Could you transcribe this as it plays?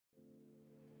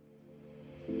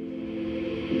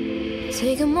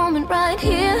Take a moment right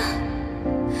here,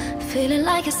 feeling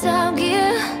like it's out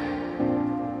gear.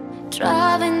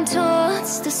 Driving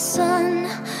towards the sun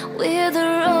with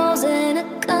a rose and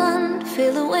a gun.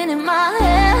 Feel the wind in my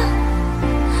hair,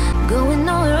 going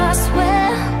nowhere I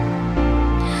swear.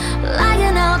 Like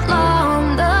an outlaw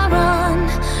on the run,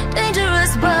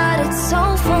 dangerous but it's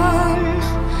so fun.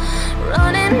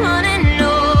 Running, running,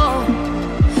 no,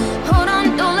 hold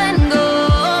on, don't let go.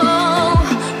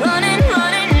 Running,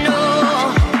 running, no,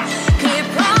 keep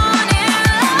running.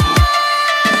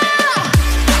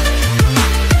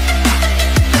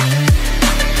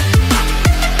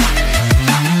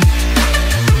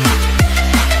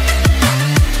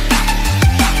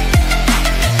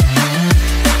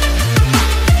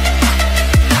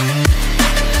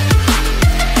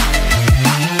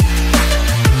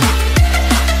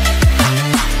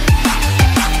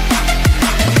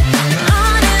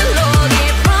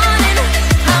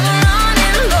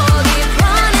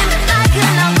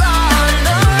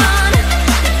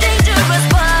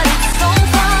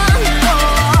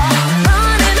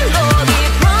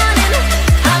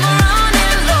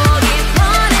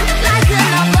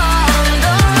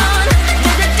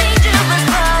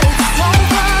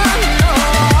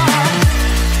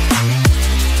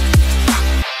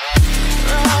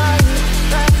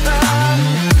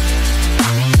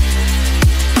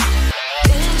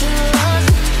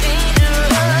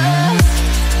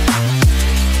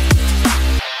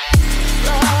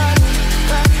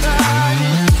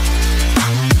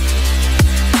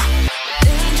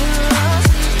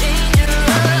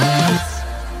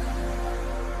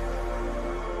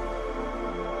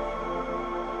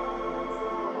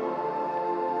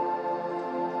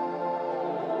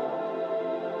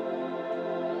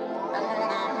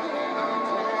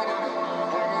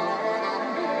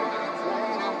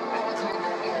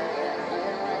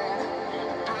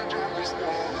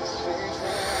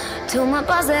 Told my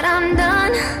boss that I'm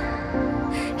done.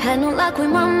 Had no luck with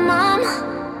my mom.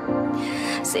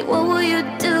 Say, what will you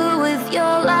do with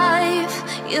your life?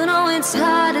 You know it's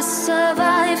hard to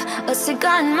survive. A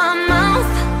cigar in my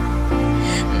mouth,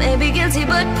 maybe guilty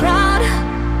but proud.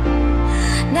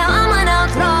 Now I'm an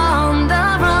outlaw on the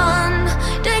run,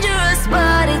 dangerous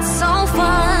but it's so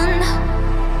fun.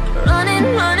 Running,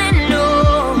 running, no,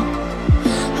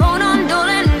 hold on, don't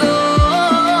let go.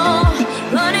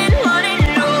 Running, running,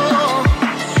 no,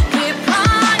 keep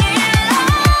running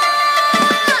on.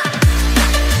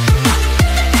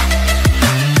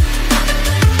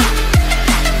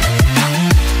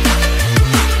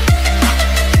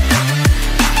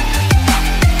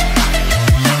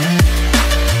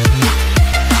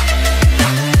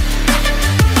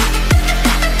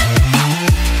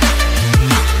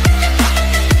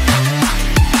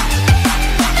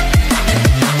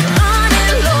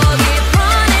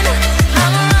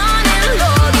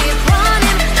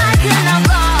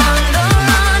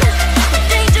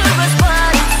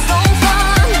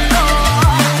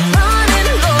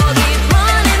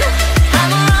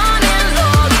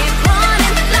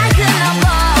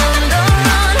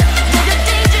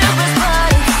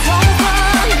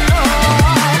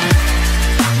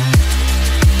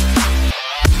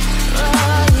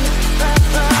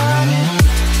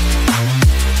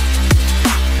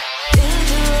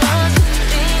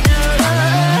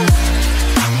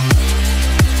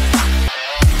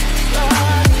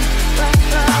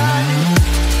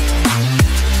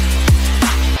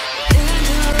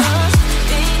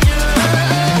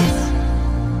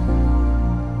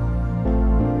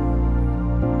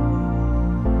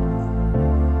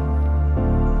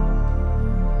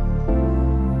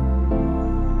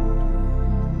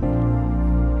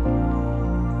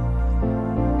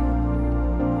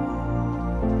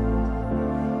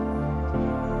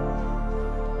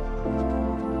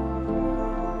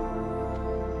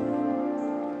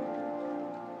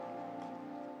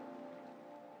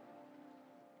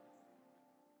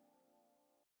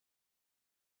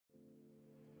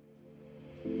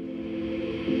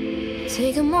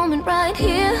 Take a moment right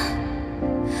here,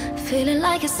 feeling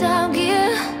like it's out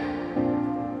gear.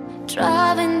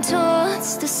 Driving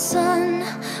towards the sun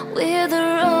with a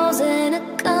rose and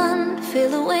a gun. Feel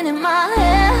the wind in my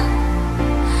hair,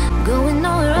 going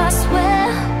nowhere I swear.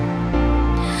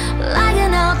 Like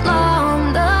an outlaw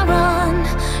on the run,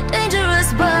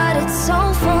 dangerous but it's so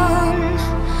fun.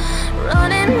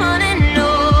 Running, running,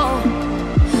 no,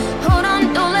 hold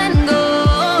on, don't let go.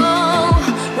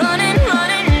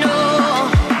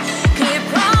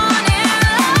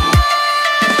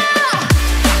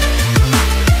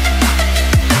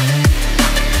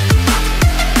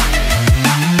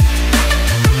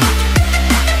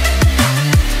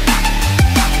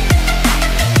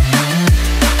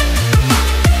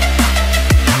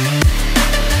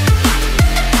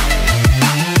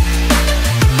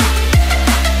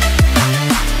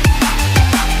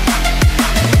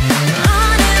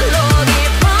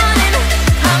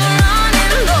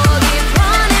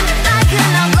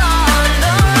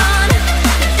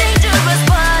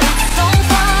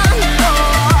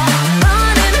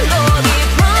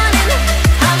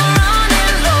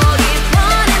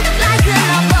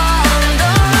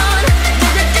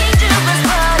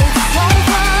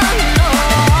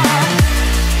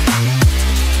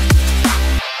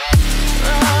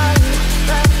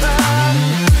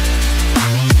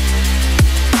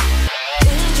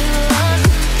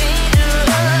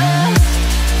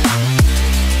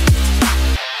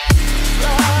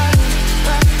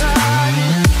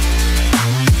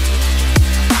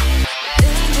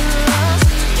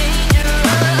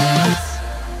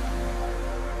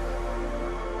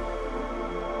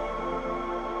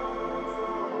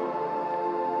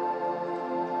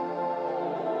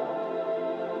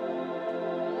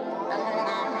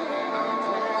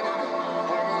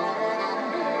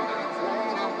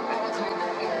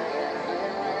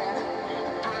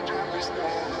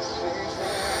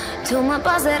 Told my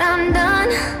boss that I'm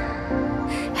done.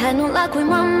 Had no luck with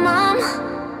my mom.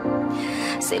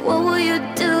 Say, what will you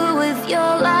do with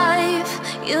your life?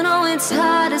 You know it's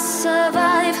hard to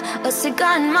survive. A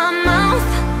cigar in my mouth,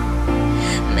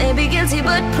 maybe guilty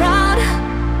but proud.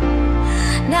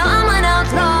 Now I'm an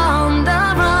outlaw on the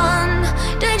run.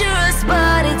 Dangerous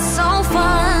but it's so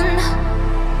fun.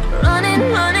 Running,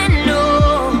 running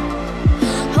low.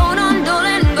 Hold on, don't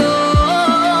let go.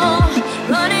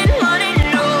 Running, running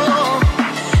low.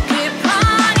 Keep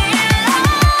running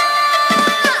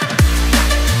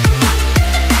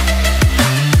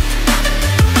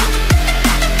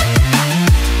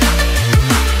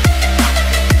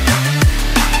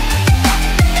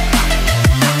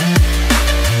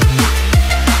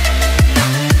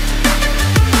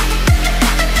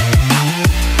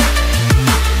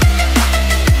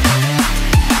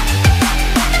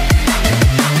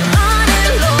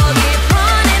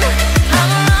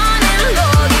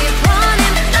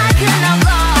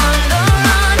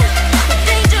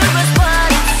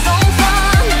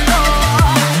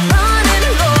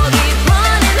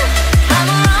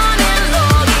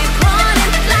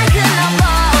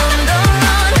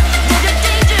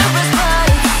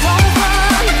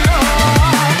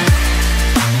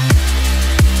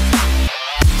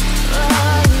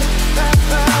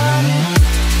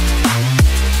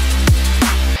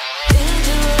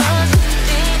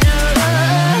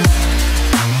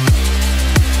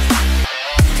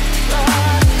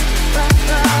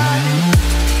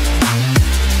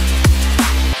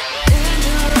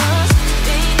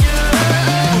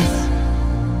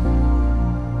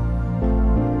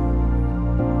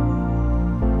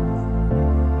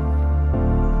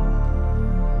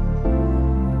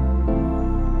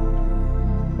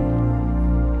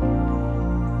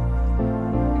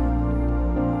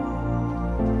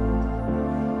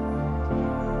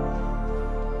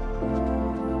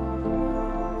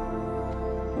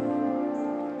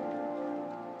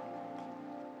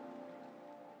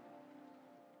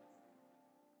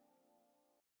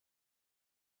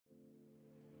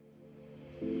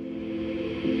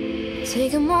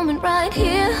Take a moment right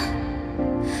here,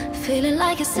 feeling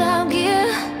like it's out gear.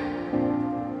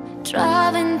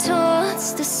 Driving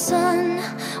towards the sun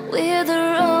with a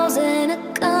rose and a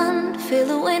gun. Feel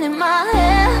the wind in my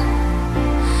hair,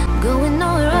 going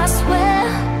nowhere I swear.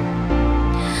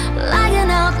 Like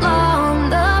an outlaw on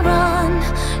the run.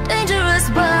 Dangerous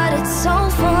but it's so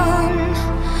fun.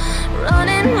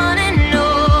 Running, running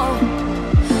low.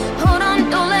 Hold on,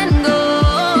 don't let go.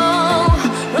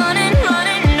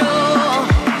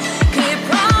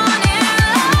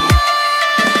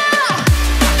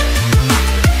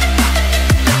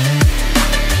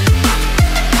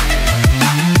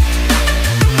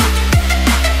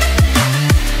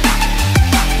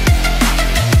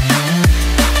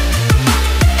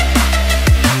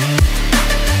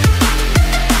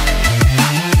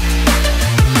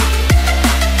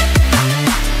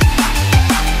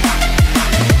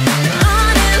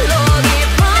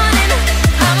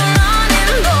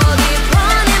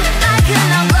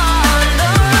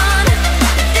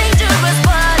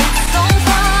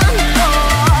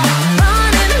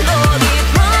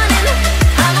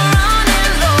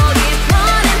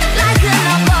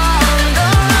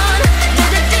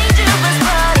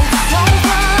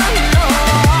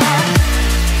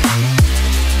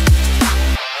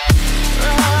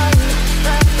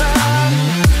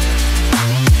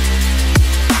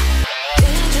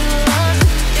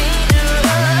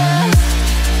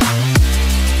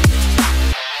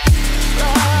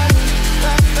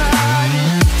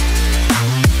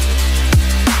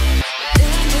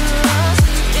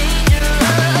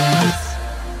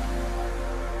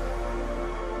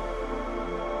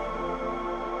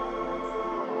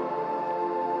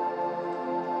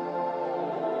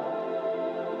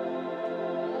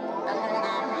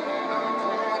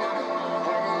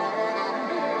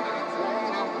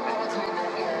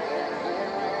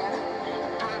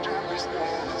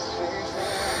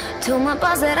 Told my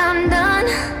boss that I'm done.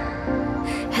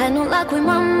 Had no luck with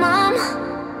my mom.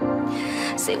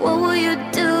 Say, what will you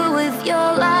do with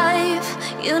your life?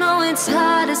 You know it's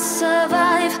hard to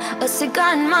survive. A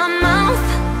cigar in my mouth,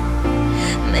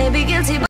 maybe guilty but